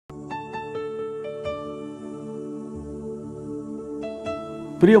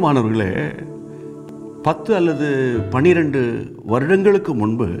பிரியமானவர்களே, 10 அல்லது 12 வருடங்களுக்கு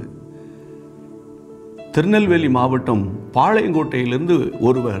முன்பு திருநெல்வேலி மாவட்டம் பாளையங்கோட்டையிலிருந்து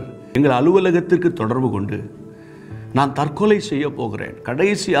ஒருவர் எங்கள் அலுவலகத்திற்கு தொடர்பு கொண்டு, நான் தற்கொலை செய்ய போகிறேன்,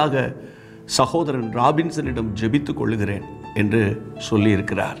 கடைசியாக சகோதரன் ராபின்சனிடம் ஜெபித்துக் கொள்ளுகிறேன் என்று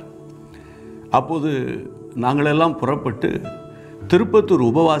சொல்லியிருக்கிறார். அப்போது நாங்களெல்லாம் புறப்பட்டு திருப்பத்தூர்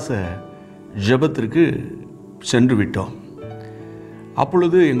உபவாச ஜெபத்திற்கு சென்று விட்டோம்.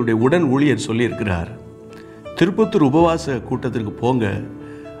 அப்பொழுது எங்களுடைய உடன் ஊழியர் சொல்லியிருக்கிறார், திருப்பத்தூர் உபவாச கூட்டத்திற்கு போங்க,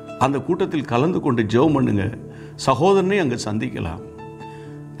 அந்த கூட்டத்தில் கலந்து கொண்டு ஜெபம் பண்ணுங்க, சகோதரனை அங்கே சந்திக்கலாம்.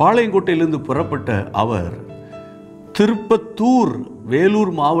 பாளையங்கோட்டையிலிருந்து புறப்பட்ட அவர் திருப்பத்தூர்,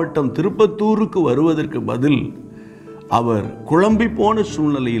 வேலூர் மாவட்டம் திருப்பத்தூருக்கு வருவதற்கு பதில் அவர் குழம்பி போன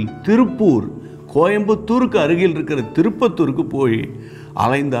சூழ்நிலையில் திருப்பூர், கோயம்புத்தூருக்கு அருகில் இருக்கிற திருப்பத்தூருக்கு போய்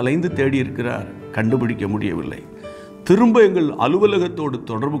அலைந்து தேடி இருக்கிறார். கண்டுபிடிக்க முடியவில்லை. திரும்ப எங்கள் அலுவலகத்தோடு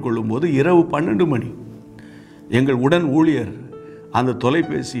தொடர்பு கொள்ளும்போது இரவு 12 மணி. எங்கள் உடன் ஊழியர் அந்த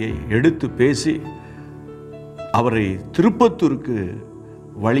தொலைபேசியை எடுத்து பேசி அவரை திருப்பத்தூருக்கு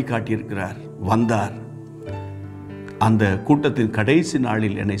வழிகாட்டியிருக்கிறார். வந்தார். அந்த கூட்டத்தின் கடைசி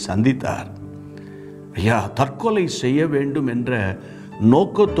நாளில் என்னை சந்தித்தார். ஐயா, தற்கொலை செய்ய வேண்டும் என்ற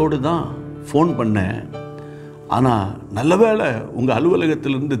நோக்கத்தோடு தான் ஃபோன் பண்ணேன். ஆனால் நல்ல வேளை உங்கள்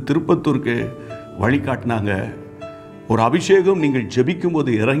அலுவலகத்திலிருந்து திருப்பத்தூருக்கு வழிகாட்டினாங்க. ஒரு அபிஷேகம் நீங்கள் ஜெபிக்கும்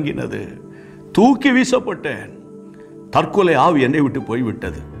போது இறங்கினது. தூக்கி வீசப்பட்டேன். தற்கொலை ஆவி என்னை விட்டு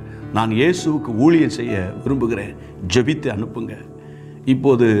போய்விட்டது. நான் இயேசுவுக்கு ஊழியம் செய்ய விரும்புகிறேன், ஜெபித்து அனுப்புங்க.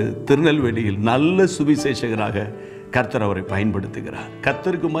 இப்போது திருநெல்வேலியில் நல்ல சுவிசேஷகராக கர்த்தர் அவரை பயன்படுத்துகிறார்.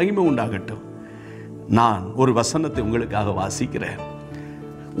 கர்த்தருக்கு மகிமை உண்டாகட்டும். நான் ஒரு வசனத்தை உங்களுக்காக வாசிக்கிறேன்.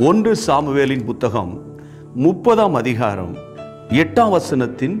 1 சாமுவேலின் புத்தகம் 30ஆம் அதிகாரம் 8ஆம்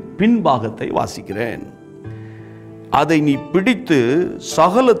வசனத்தின் பின்பாகத்தை வாசிக்கிறேன். அதை நீ பிடித்து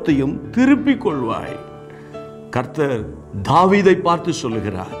சகலத்தையும் திருப்பிக் கொள்வாய். கர்த்தர் தாவீதை பார்த்து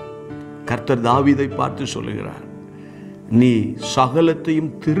சொல்லுகிறார். கர்த்தர் தாவீதை பார்த்து சொல்லுகிறார், நீ சகலத்தையும்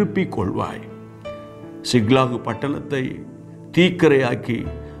திருப்பிக் கொள்வாய். சிக்லாகு பட்டணத்தை தீக்கரையாக்கி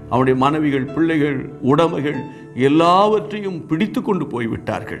அவனுடைய மனைவிகள், பிள்ளைகள், உடைமைகள் எல்லாவற்றையும் பிடித்து கொண்டு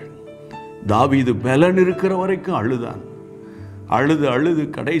போய்விட்டார்கள். தாவீது பலன் இருக்கிற வரைக்கும் அழுதான். அழுது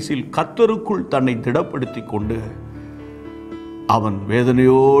கடைசியில் கர்த்தருக்குள் தன்னை திடப்படுத்தி கொண்டு அவன்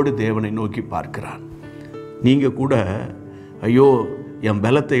வேதனையோடு தேவனை நோக்கி பார்க்கிறான். நீங்கள் கூட, ஐயோ என்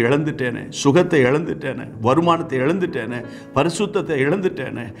பலத்தை இழந்துட்டேனே, சுகத்தை இழந்துட்டேனே, வருமானத்தை இழந்துட்டேனே, பரிசுத்தத்தை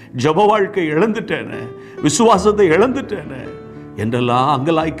இழந்துட்டேனே, ஜப வாழ்க்கை இழந்துட்டேனே, விசுவாசத்தை இழந்துட்டேனே என்றெல்லாம்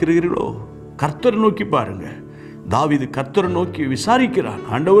அங்கலாய்க்கிறீர்களோ? கர்த்தரை நோக்கி பாருங்க. தாவீது கர்த்தரை நோக்கி விசாரிக்கிறான்.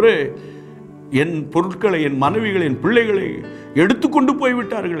 ஆண்டவரே, என் பொருட்களை, என் மனைவிகளை, என் பிள்ளைகளை எடுத்துக்கொண்டு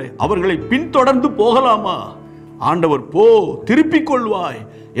போய்விட்டார்களே, அவர்களை பின்தொடர்ந்து போகலாமா? ஆண்டவர், போ, திருப்பிக் கொள்வாய்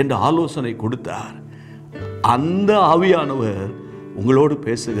என்று ஆலோசனை கொடுத்தார். அந்த ஆவியானவர் உங்களோடு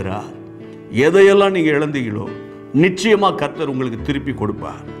பேசுகிறார். எதையெல்லாம் நீங்கள் இழந்தீங்களோ நிச்சயமா கர்த்தர் உங்களுக்கு திருப்பி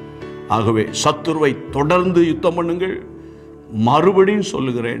கொடுப்பார். ஆகவே சத்துருவை தொடர்ந்து யுத்தம் பண்ணுங்கள். மறுபடியும்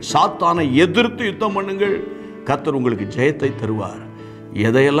சொல்லுகிறேன், சாத்தானை எதிர்த்து யுத்தம் பண்ணுங்கள். கர்த்தர் உங்களுக்கு ஜெயத்தை தருவார்.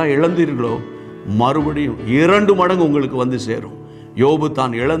 எதையெல்லாம் இழந்தீர்களோ மறுபடியும் 2 மடங்கு உங்களுக்கு வந்து சேரும். யோபு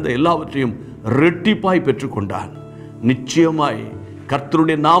தான் இழந்த எல்லாவற்றையும் ரெட்டிப்பாய் பெற்றுக்கொண்டான். நிச்சயமாய்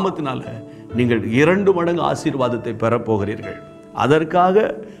கர்த்தருடைய நாமத்தினால நீங்கள் 2 மடங்கு ஆசீர்வாதத்தை பெறப்போகிறீர்கள். அதற்காக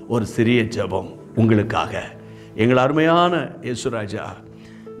ஒரு சிறிய ஜெபம் உங்களுக்காக. எங்கள் அருமையான இயேசுராஜா,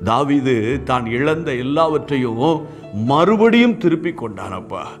 தாவீது தான் இழந்த எல்லாவற்றையும் மறுபடியும் திருப்பி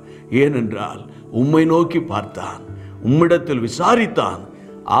கொண்டானப்பா. ஏனென்றால் உம்மை நோக்கி பார்த்தான், உம்மிடத்தில் விசாரித்தான்.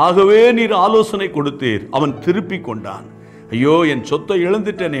 ஆகவே நீர் ஆலோசனை கொடுத்தீர், அவன் திருப்பி கொண்டான். ஐயோ, என் சொத்தை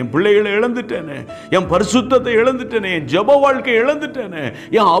இழந்துட்டேனே, என் பிள்ளைகளை இழந்துட்டேனே, என் பரிசுத்தத்தை இழந்துட்டேனே, என் ஜப வாழ்க்கை இழந்துட்டேனே,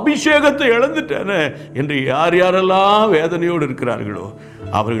 என் அபிஷேகத்தை இழந்துட்டேனே என்று யார் யாரெல்லாம் வேதனையோடு இருக்கிறார்களோ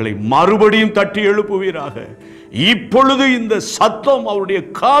அவர்களை மறுபடியும் தட்டி எழுப்புவீராக. இப்பொழுது இந்த சத்தம் அவருடைய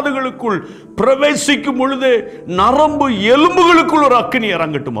காதுகளுக்குள் பிரவேசிக்கும் பொழுது நரம்பு எலும்புகளுக்குள் ஒரு அக்கினி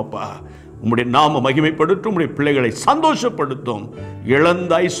இறங்கட்டும் அப்பா. உம்முடைய நாம மகிமைப்படுத்தும், உம்முடைய பிள்ளைகளை சந்தோஷப்படுத்தும்.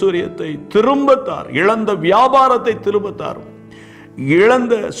 இழந்த ஐஸ்வர்யத்தை திரும்பத்தார், இழந்த வியாபாரத்தை திரும்பத்தாரும்,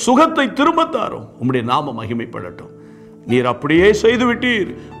 இழந்த சுகத்தை திரும்பத்தாரும். உம்முடைய நாம மகிமைப்படட்டும். நீர் அப்படியே செய்து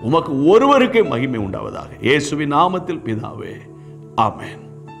விட்டீர். உமக்கு ஒருவருக்கே மகிமை உண்டாவதாக. இயேசுவின் நாமத்தில் பிதாவே, ஆமென்.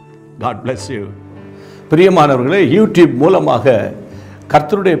 God bless you. பிரியமானவர்களே, யூடியூப் மூலமாக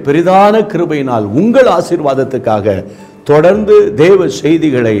கர்த்தருடைய பெரிதான கிருபையினால் உங்கள் ஆசீர்வாதத்துக்காக தொடர்ந்து தேவ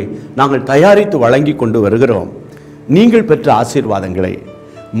செய்திகளை நாங்கள் தயாரித்து வழங்கி கொண்டு வருகிறோம். நீங்கள் பெற்ற ஆசீர்வாதங்களை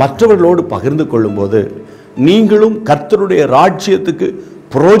மற்றவர்களோடு பகிர்ந்து கொள்ளும்போது நீங்களும் கர்த்தருடைய ராஜ்யத்துக்கு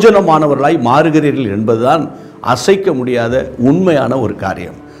பிரயோஜனமானவர்களாய் மாறுகிறீர்கள் என்பதுதான் அசைக்க முடியாத உண்மையான ஒரு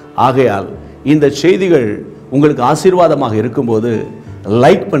காரியம். ஆகையால் இந்த செய்திகள் உங்களுக்கு ஆசீர்வாதமாக இருக்கும்போது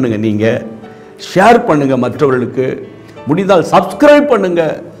லைக் பண்ணுங்க, நீங்க ஷேர் பண்ணுங்க, மற்றவர்களுக்கு முடிந்தால் சப்ஸ்கிரைப் பண்ணுங்க.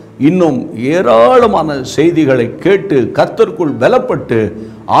 இன்னும் ஏராளமான செய்திகளை கேட்டு கர்த்தருக்குள் பலப்பட்டு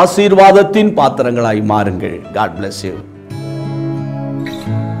ஆசீர்வாதத்தின் பாத்திரங்களாய் மாறுங்கள். God bless you.